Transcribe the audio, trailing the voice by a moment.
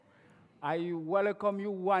I welcome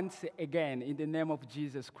you once again in the name of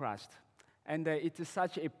Jesus Christ. And it is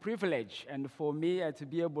such a privilege and for me to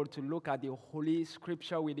be able to look at the Holy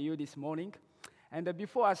Scripture with you this morning. And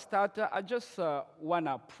before I start, I just want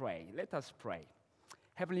to pray. Let us pray.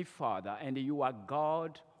 Heavenly Father, and you are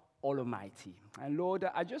God Almighty. And Lord,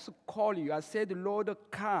 I just call you. I said, Lord,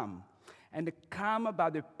 come. And come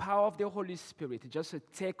by the power of the Holy Spirit. Just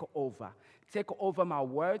take over. Take over my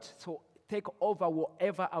words. So take over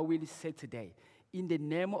whatever I will say today. In the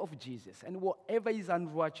name of Jesus. And whatever is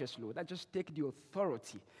unrighteous, Lord, I just take the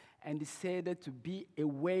authority and say that to be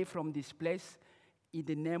away from this place. In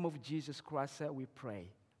the name of Jesus Christ, we pray.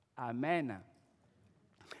 Amen.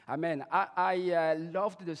 Amen. I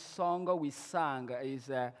loved the song we sang. Is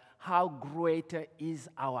How Great Is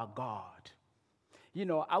Our God. You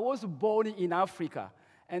know, I was born in Africa.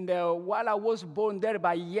 And while I was born there,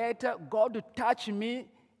 but yet God touched me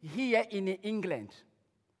here in England.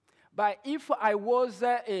 But if I was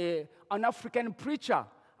an African preacher,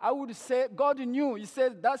 I would say, God knew. He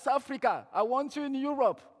said, that's Africa. I want you in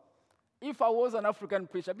Europe. If I was an African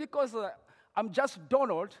preacher, because I'm just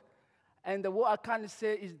Donald, and what I can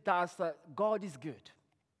say is that God is good.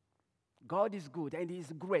 God is good, and He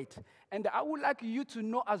is great. And I would like you to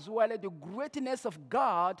know as well that the greatness of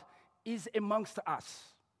God is amongst us.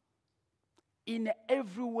 In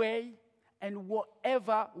every way and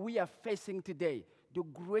whatever we are facing today, the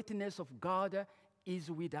greatness of God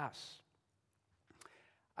is with us.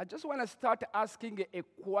 I just want to start asking a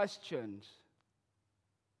question.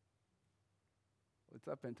 What's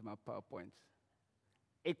happened to my PowerPoint?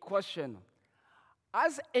 A question.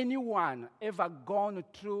 Has anyone ever gone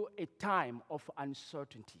through a time of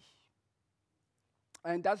uncertainty?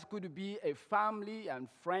 And that could be a family and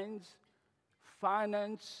friends,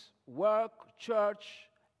 finance, work, church,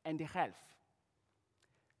 and health.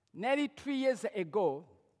 Nearly 3 years ago,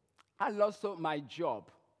 I lost my job.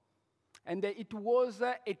 And it was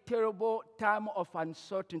a terrible time of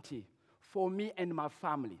uncertainty for me and my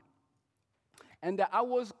family. And I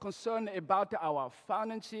was concerned about our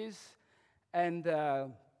finances and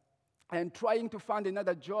trying to find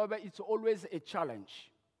another job. It's always a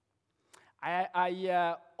challenge.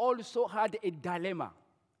 I also had a dilemma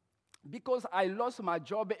because I lost my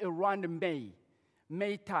job around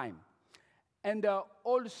May time. And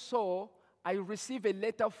also, I received a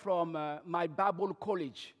letter from my Bible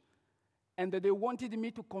college. And they wanted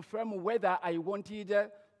me to confirm whether I wanted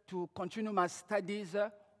to continue my studies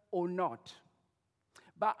or not.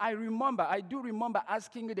 But I do remember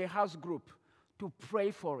asking the house group to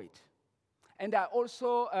pray for it. And I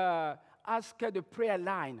also asked the prayer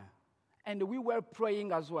line. And we were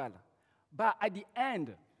praying as well. But at the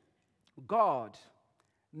end, God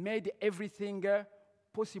made everything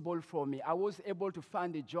possible for me. I was able to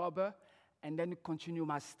find a job and then continue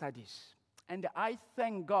my studies. And I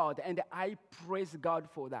thank God and I praise God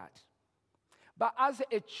for that. But as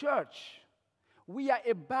a church, we are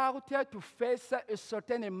about to face a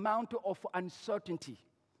certain amount of uncertainty.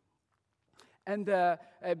 And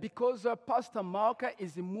because Pastor Mark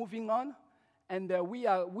is moving on, and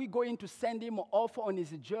we're going to send him off on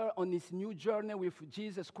his new journey with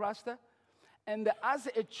Jesus Christ. And as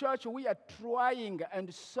a church, we are trying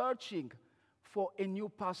and searching for a new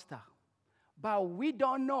pastor. But we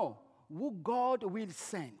don't know who God will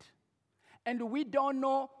send. And we don't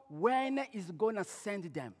know when He's going to send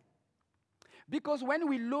them. Because when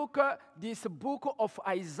we look at this book of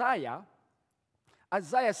Isaiah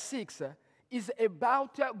 6 is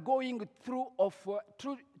about going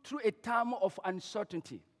through a time of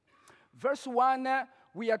uncertainty. Verse 1,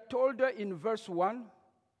 we are told in verse 1,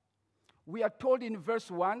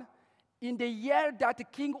 in the year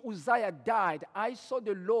that King Uzziah died, I saw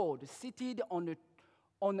the Lord seated on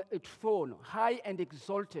a throne, high and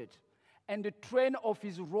exalted, and the train of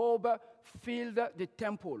his robe filled the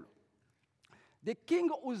temple. The King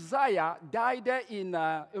Uzziah died in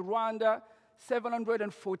around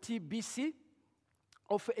 740 BC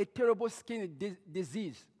of a terrible skin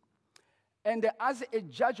disease. And as a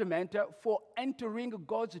judgment for entering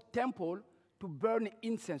God's temple to burn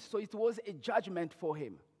incense. So it was a judgment for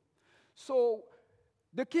him. So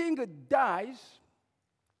the king dies,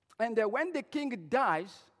 and when the king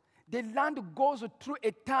dies, the land goes through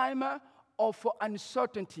a time of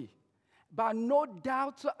uncertainty. But no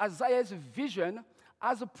doubt Isaiah's vision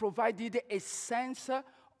has provided a sense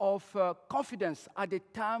of confidence at the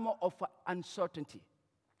time of uncertainty.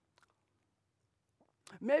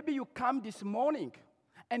 Maybe you come this morning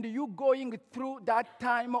and you're going through that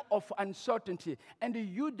time of uncertainty and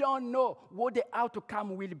you don't know what the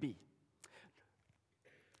outcome will be.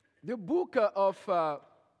 The book of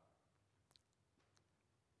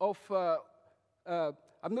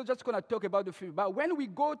I'm not just going to talk about the future, but when we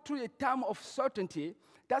go through a time of certainty,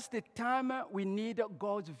 that's the time we need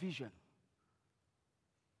God's vision.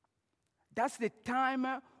 That's the time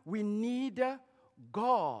we need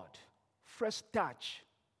God first touch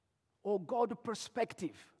or God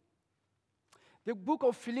perspective. The book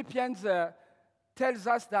of Philippians tells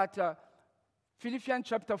us that Philippians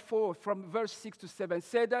chapter 4 from verse 6 to 7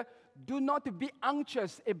 said, do not be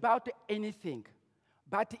anxious about anything,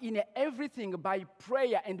 but in everything by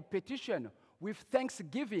prayer and petition with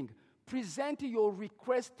thanksgiving, present your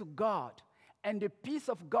request to God, and the peace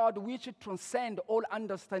of God which transcends all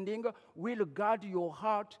understanding will guard your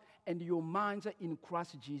heart and your minds in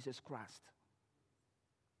Christ Jesus Christ.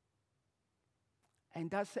 And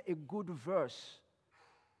that's a good verse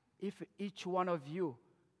if each one of you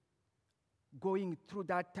going through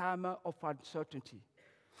that time of uncertainty.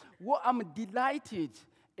 What I'm delighted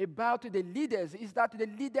about the leaders is that the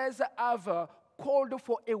leaders have called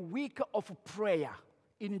for a week of prayer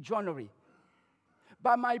in January.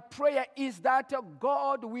 But my prayer is that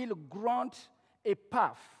God will grant a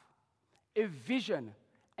path, a vision,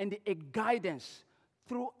 and a guidance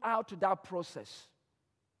throughout that process.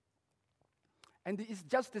 And it's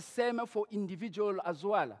just the same for individual as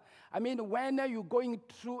well. I mean, when you're going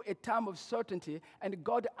through a time of certainty and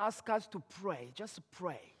God asks us to pray, just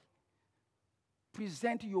pray.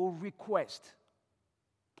 Present your request.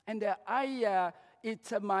 And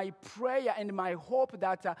it's my prayer and my hope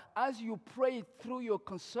that as you pray through your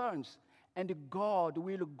concerns, and God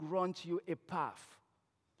will grant you a path,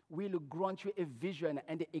 will grant you a vision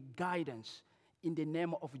and a guidance in the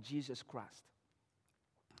name of Jesus Christ.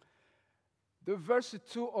 The verse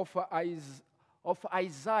 2 of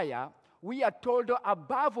Isaiah, we are told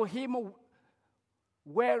above him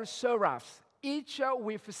were seraphs, each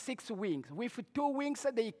with 6 wings. With 2 wings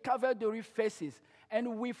they covered their faces,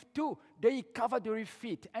 and with 2 they covered their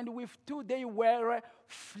feet, and with 2 they were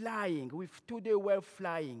flying.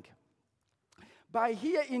 But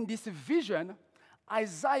here in this vision,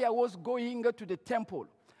 Isaiah was going to the temple.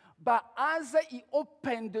 But as he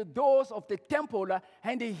opened the doors of the temple,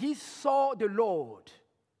 and he saw the Lord,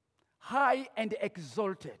 high and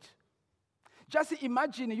exalted. Just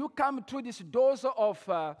imagine you come through these doors of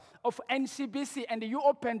NCBC, and you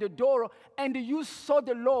open the door, and you saw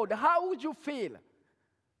the Lord. How would you feel?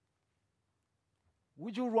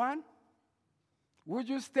 Would you run? Would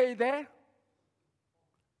you stay there?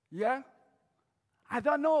 Yeah? I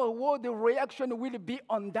don't know what the reaction will be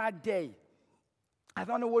on that day. I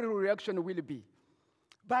don't know what the reaction will be.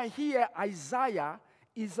 But here, Isaiah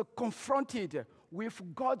is confronted with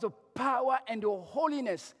God's power and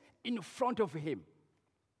holiness in front of him.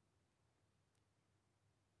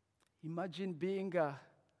 Imagine being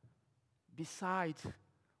beside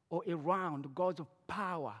or around God's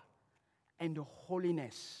power and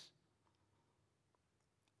holiness.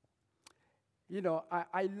 You know,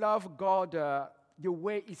 I love God the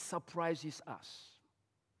way He surprises us.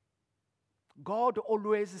 God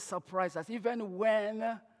always surprises us, even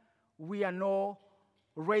when we are not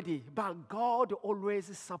ready. But God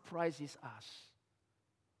always surprises us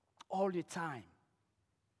all the time.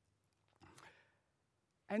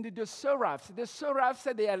 And the seraphs,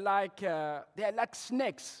 they are like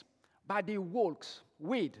snakes, but they walks.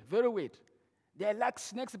 Very weird. They are like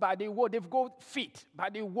snakes, but they walk. They've got feet,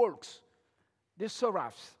 but they walks. The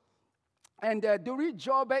seraphs. And the real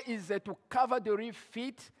job is to cover the real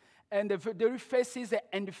feet and the faces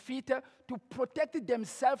and feet to protect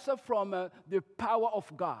themselves from the power of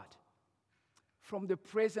God, from the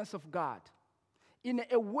presence of God. In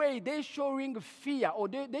a way, they're showing fear, or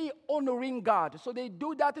they honoring God. So they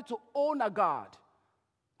do that to honor God,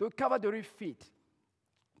 to cover the real feet,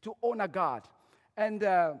 to honor God. And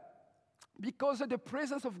because the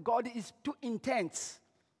presence of God is too intense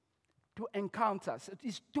to encounter.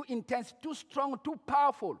 It's too intense, too strong, too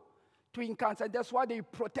powerful to encounter. That's why they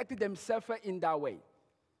protect themselves in that way.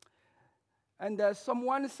 And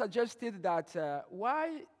someone suggested that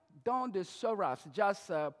why don't the seraphs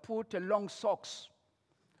just put long socks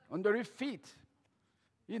on the real feet,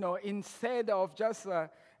 instead of just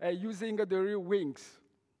using the real wings?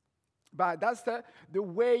 But that's the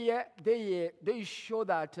way they show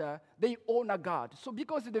that they honor God. So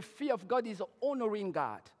because the fear of God is honoring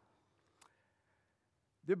God.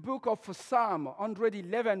 The book of Psalm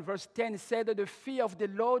 111 verse 10 said that the fear of the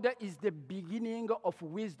Lord is the beginning of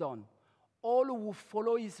wisdom. All who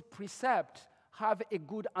follow his precepts have a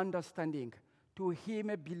good understanding. To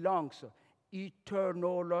him belongs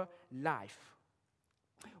eternal life.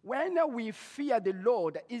 When we fear the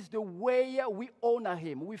Lord, is the way we honor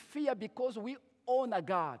him. We fear because we honor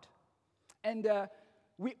God. And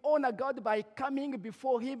we honor God by coming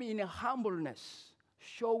before Him in humbleness,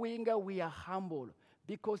 showing we are humble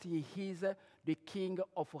because He is the King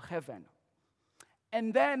of heaven.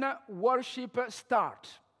 And then worship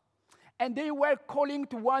starts. And they were calling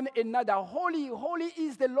to one another, Holy, holy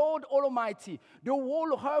is the Lord Almighty, the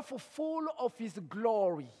whole earth full of His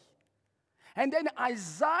glory. And then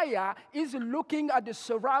Isaiah is looking at the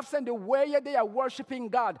seraphs and the way they are worshiping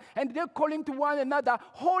God. And they're calling to one another,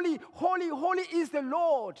 Holy, holy, holy is the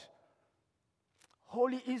Lord.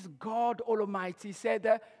 Holy is God Almighty. He said,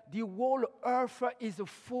 the whole earth is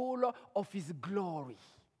full of His glory.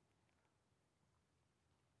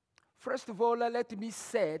 First of all, let me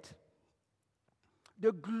say it.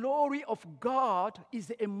 The glory of God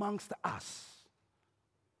is amongst us.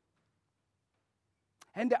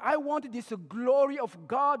 And I want this glory of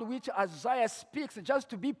God which Isaiah speaks just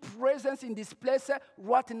to be present in this place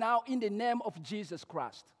right now in the name of Jesus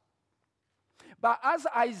Christ. But as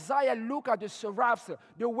Isaiah look at the seraphs,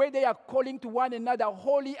 the way they are calling to one another,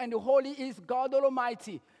 holy and holy is God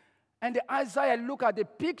Almighty. And Isaiah look at the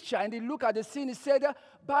picture and he look at the scene, he said,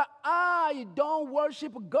 but I don't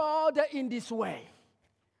worship God in this way.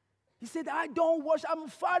 He said, I don't worship, I'm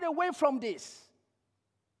far away from this.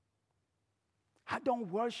 I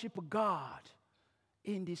don't worship God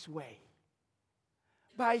in this way.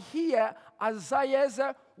 But here, Isaiah's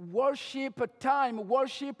worship time,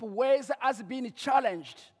 worship ways has been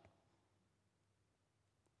challenged.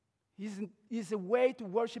 His way to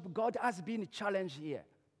worship God has been challenged here.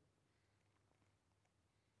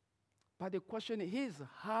 But the question is,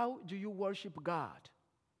 how do you worship God?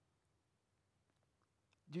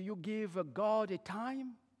 Do you give God a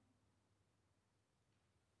time?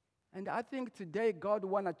 And I think today God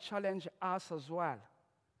wants to challenge us as well,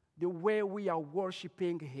 the way we are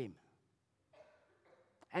worshiping Him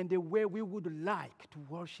and the way we would like to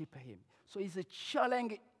worship Him. So it's a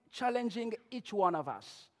challenging each one of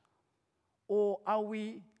us. Or are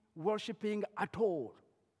we worshiping at all?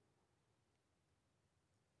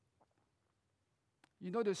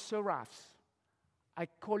 You know, the seraphs are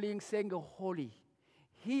saying holy.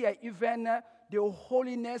 Here, even the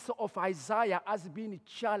holiness of Isaiah has been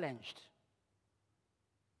challenged,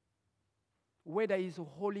 whether he's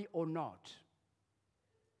holy or not.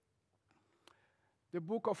 The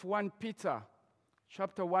book of 1 Peter,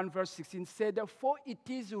 chapter 1, verse 16 said, for it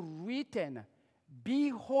is written, be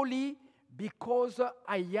holy because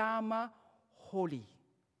I am holy.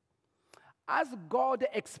 As God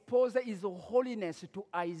exposed His holiness to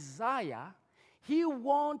Isaiah, He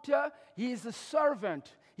wanted His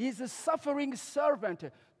servant, His suffering servant,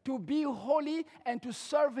 to be holy and to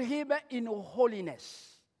serve Him in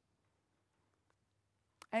holiness.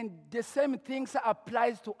 And the same things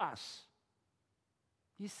applies to us.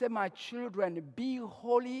 He said, my children, be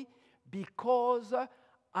holy because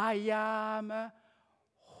I am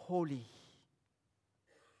holy.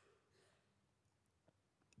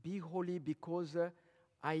 Be holy because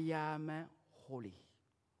I am holy.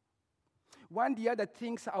 One of the other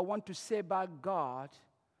things I want to say about God,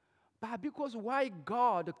 but because why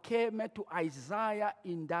God came to Isaiah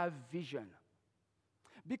in that vision.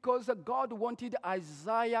 Because God wanted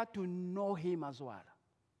Isaiah to know Him as well.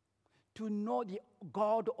 To know the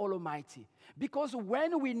God Almighty. Because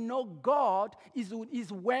when we know God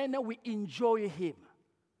is when we enjoy Him.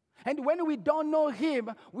 And when we don't know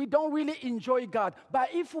Him, we don't really enjoy God. But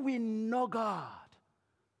if we know God,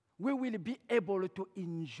 we will be able to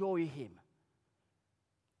enjoy Him.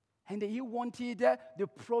 And He wanted the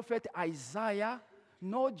prophet Isaiah,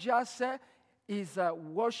 not just is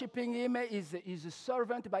worshiping Him, is a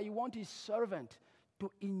servant, but He wanted His servant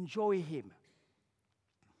to enjoy Him.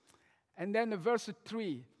 And then verse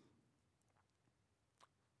 3.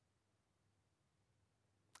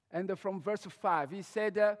 And from verse 5, he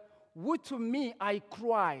said, would to me I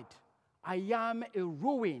cried, I am a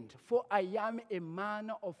ruined, for I am a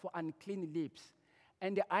man of unclean lips,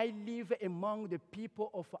 and I live among the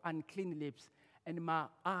people of unclean lips, and my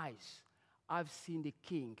eyes have seen the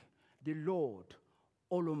King, the Lord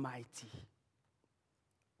Almighty.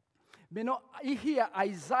 You know, here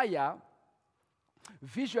Isaiah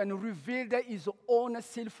vision revealed his own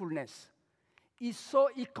sinfulness. He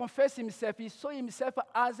confessed himself, he saw himself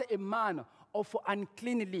as a man of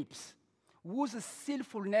unclean lips, whose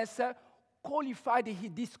sinfulness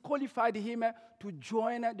disqualified him to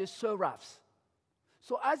join the seraphs.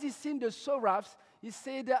 So as he seen the seraphs, he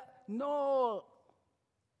said, no,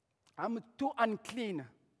 I'm too unclean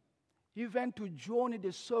even to join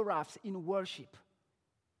the seraphs in worship.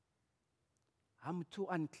 I'm too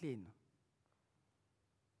unclean.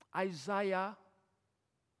 Isaiah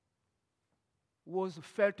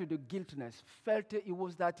felt the guiltiness, felt it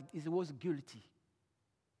was guilty.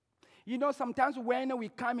 You know, sometimes when we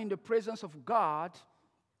come in the presence of God,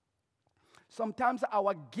 sometimes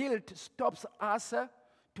our guilt stops us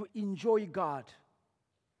to enjoy God.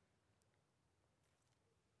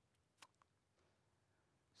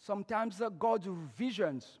 Sometimes God's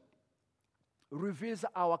visions reveals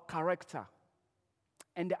our character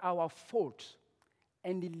and our faults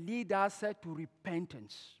and lead us to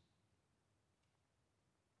repentance.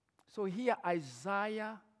 So here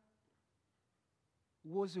Isaiah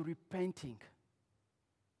was repenting,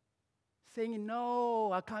 saying,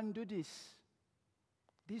 no, I can't do this.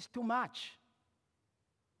 This is too much.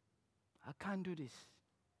 I can't do this.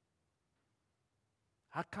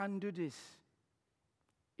 I can't do this.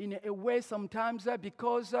 In a way, sometimes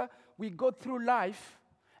because we go through life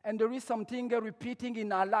and there is something repeating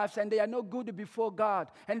in our lives and they are not good before God.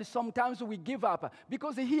 And sometimes we give up.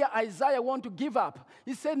 Because here Isaiah wants to give up.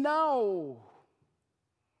 He said, no.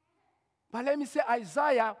 But let me say,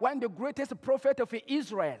 Isaiah, one of the greatest prophets of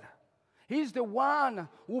Israel, he's the one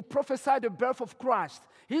who prophesied the birth of Christ.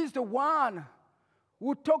 He's the one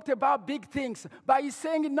who talked about big things. But he's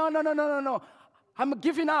saying, no. I'm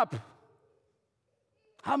giving up.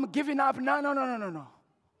 I'm giving up. No.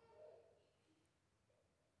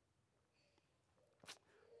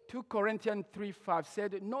 2 Corinthians 3:5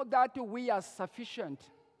 said, not that we are sufficient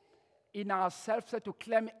in ourselves to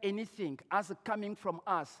claim anything as coming from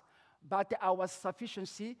us, but our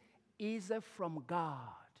sufficiency is from God.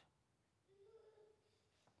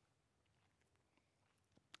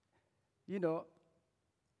 You know,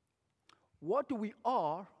 what we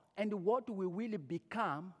are and what we will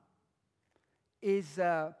become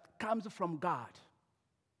comes from God.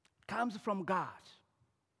 Comes from God.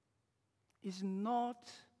 It's not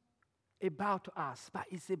about us, but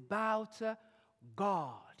it's about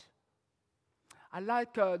God. I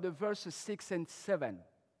like the verses 6 and 7.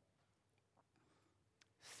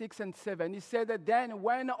 6 and 7. He said that then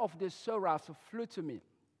one of the seraphs flew to me,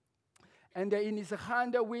 and in his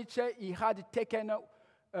hand which he had taken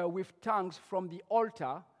with tongues from the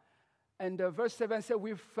altar, and verse 7 said,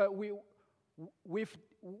 with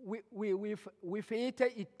it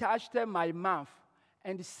he touched my mouth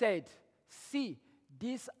and said, see,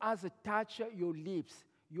 this has touched your lips.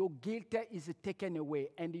 Your guilt is taken away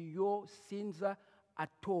and your sins are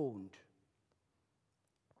atoned.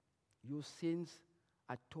 Your sins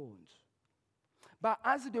atoned. But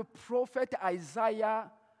as the prophet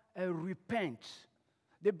Isaiah repents,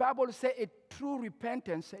 the Bible says a true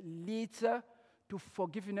repentance leads to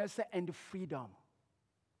forgiveness and freedom.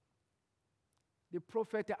 The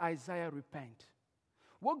prophet Isaiah repent.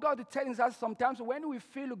 What God tells us sometimes when we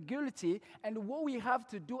feel guilty and what we have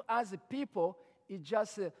to do as a people is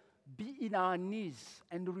just be in our knees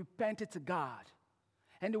and repent to God.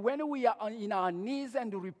 And when we are in our knees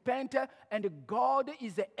and repent, and God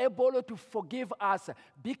is able to forgive us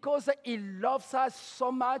because He loves us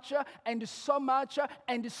so much and so much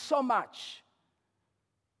and so much.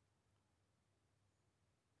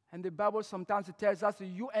 And the Bible sometimes tells us,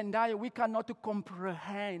 you and I, we cannot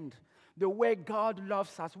comprehend the way God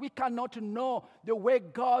loves us. We cannot know the way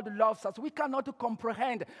God loves us. We cannot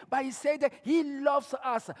comprehend. But He said that He loves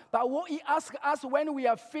us. But what He asks us when we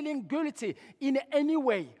are feeling guilty in any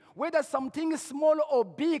way, whether something is small or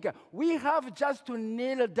big, we have just to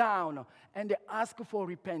kneel down and ask for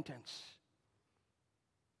repentance.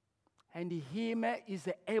 And Him is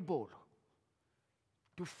able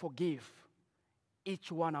to forgive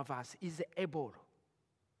each one of us. Is able.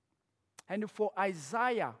 And for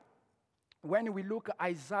Isaiah, when we look at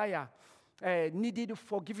Isaiah, needed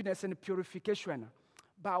forgiveness and purification.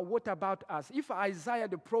 But what about us? If Isaiah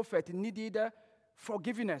the prophet needed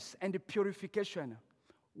forgiveness and purification,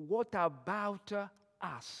 what about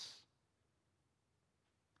us?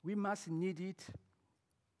 We must need it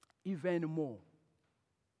even more.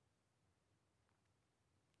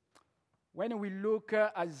 When we look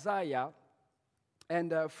at Isaiah,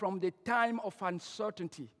 and from the time of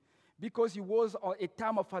uncertainty, because it was a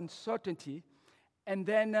time of uncertainty, and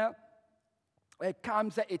then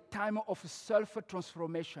comes a time of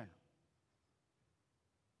self-transformation.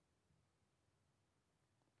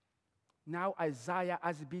 Now Isaiah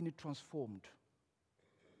has been transformed.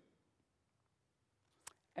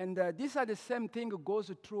 And these are the same thing that goes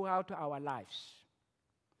throughout our lives.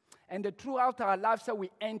 And throughout our lives, we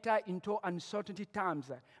enter into uncertainty times.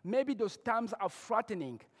 Maybe those times are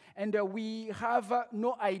frightening, and we have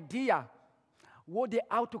no idea what the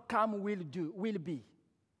outcome will be.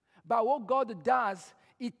 But what God does,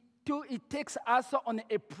 it takes us on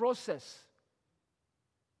a process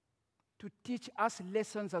to teach us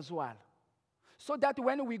lessons as well. so that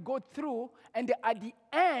when we go through, and at the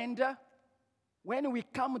end, when we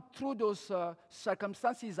come through those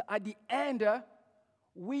circumstances, at the end,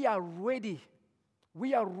 we are ready.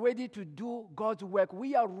 We are ready to do God's work.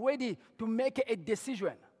 We are ready to make a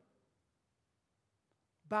decision.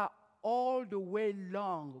 But all the way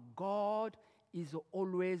long, God is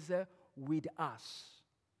always with us.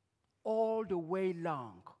 All the way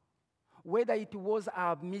long. Whether it was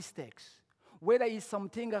our mistakes, whether it's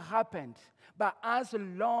something happened, but as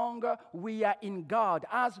long we are in God,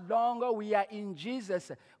 as long we are in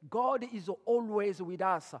Jesus, God is always with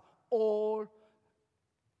us all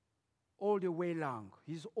the way long.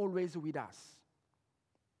 He's always with us.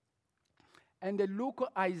 And look,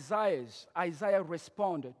 Isaiah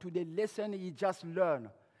responded to the lesson he just learned.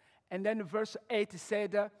 And then verse 8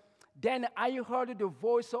 said, then I heard the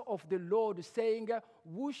voice of the Lord saying,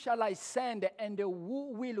 who shall I send, and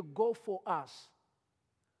who will go for us?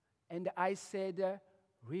 And I said,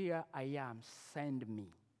 here I am, send me.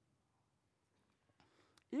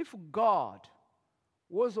 If God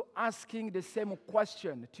was asking the same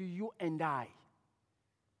question to you and I,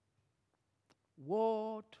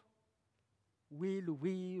 what will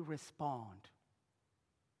we respond?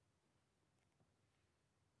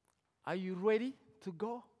 Are you ready to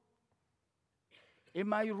go?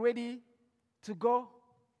 Am I ready to go?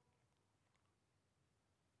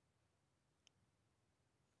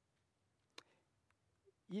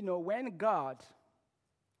 You know, when God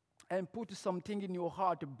put something in your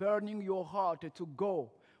heart, burning your heart to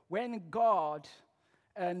go, when God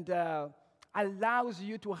allows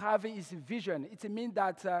you to have his vision, it means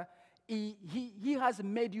that he has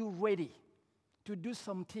made you ready to do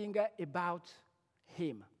something about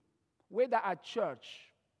him. Whether at church,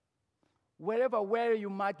 where you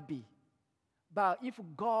might be. But if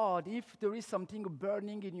there is something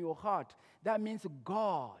burning in your heart, that means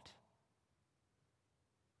God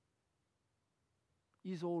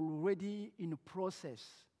is already in the process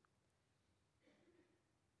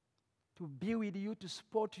to be with you, to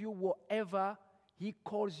support you, whatever he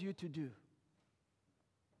calls you to do.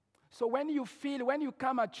 So when you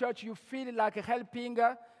come at church, you feel like helping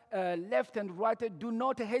left and right, do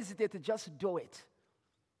not hesitate, just do it.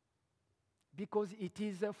 Because it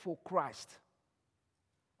is for Christ.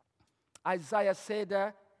 Isaiah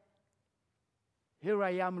said, here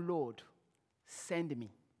I am, Lord, send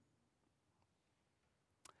me.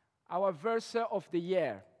 Our verse of the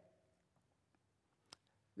year.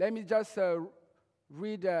 Let me just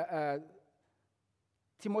read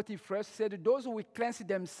Timothy first. Said, those who will cleanse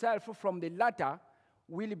themselves from the latter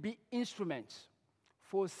will be instruments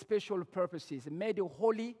for special purposes, made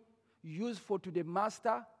holy, useful to the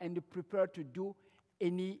master, and prepared to do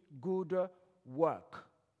any good work.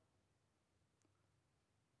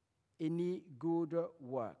 Any good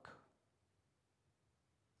work.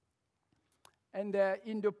 And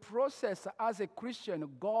in the process, as a Christian,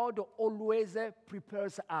 God always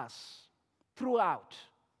prepares us throughout.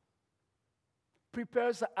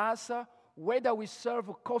 Prepares us whether we serve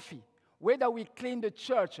coffee, whether we clean the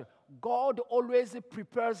church. God always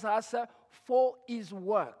prepares us for his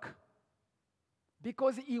work.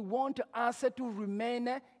 Because he wants us to remain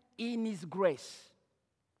in his grace.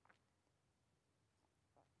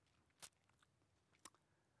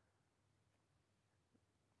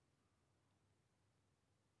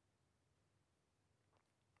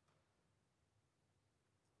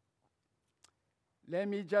 Let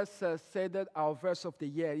me just say that our verse of the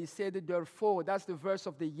year. He said, therefore, that's the verse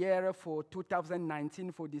of the year for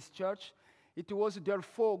 2019 for this church. It was,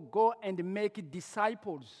 therefore, go and make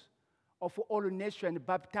disciples of all nations,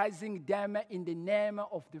 baptizing them in the name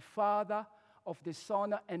of the Father, of the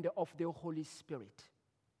Son, and of the Holy Spirit.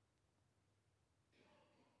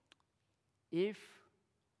 If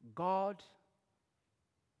God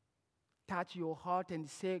touch your heart and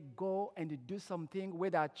say, go and do something,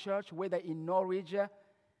 whether at church, whether in Norwich,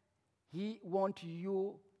 he wants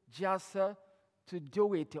you just to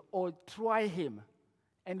do it or try him,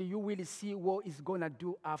 and you will see what he's going to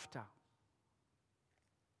do after.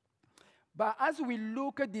 But as we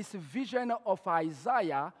look at this vision of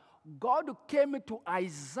Isaiah, God came to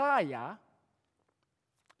Isaiah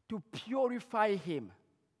to purify him.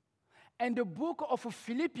 And the book of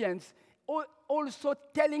Philippians also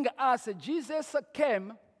telling us Jesus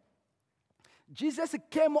came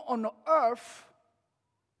on earth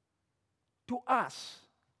to us.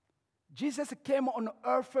 Jesus came on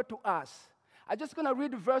earth to us. I'm just going to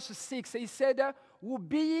read verse 6. He said, who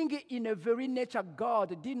being in a very nature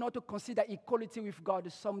God, did not consider equality with God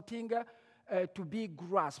something to be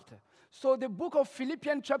grasped. So the book of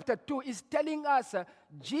Philippians chapter 2 is telling us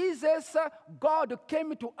Jesus, God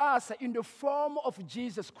came to us in the form of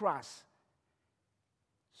Jesus Christ.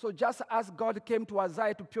 So just as God came to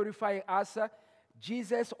Isaiah to purify us,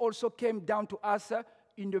 Jesus also came down to us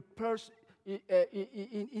in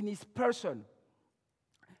his person,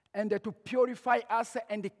 and to purify us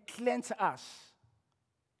and cleanse us.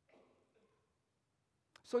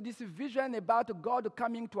 So this vision about God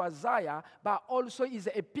coming to Isaiah, but also is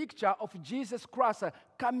a picture of Jesus Christ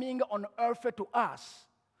coming on earth to us,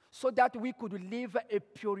 so that we could live a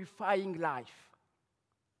purifying life.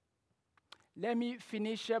 Let me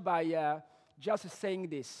finish by just saying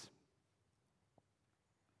this.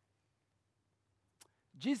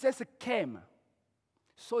 Jesus came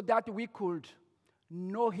so that we could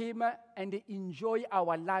know him and enjoy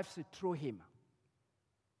our lives through him.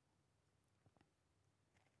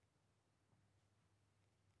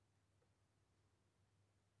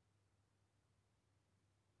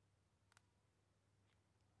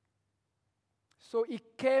 So he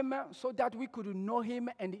came so that we could know him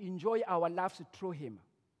and enjoy our lives through him.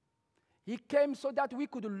 He came so that we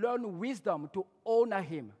could learn wisdom to honor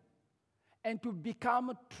him and to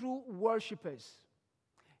become true worshipers.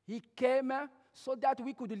 He came so that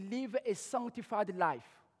we could live a sanctified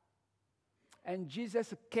life. And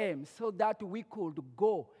Jesus came so that we could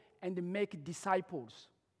go and make disciples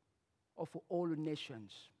of all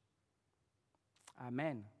nations.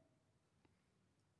 Amen.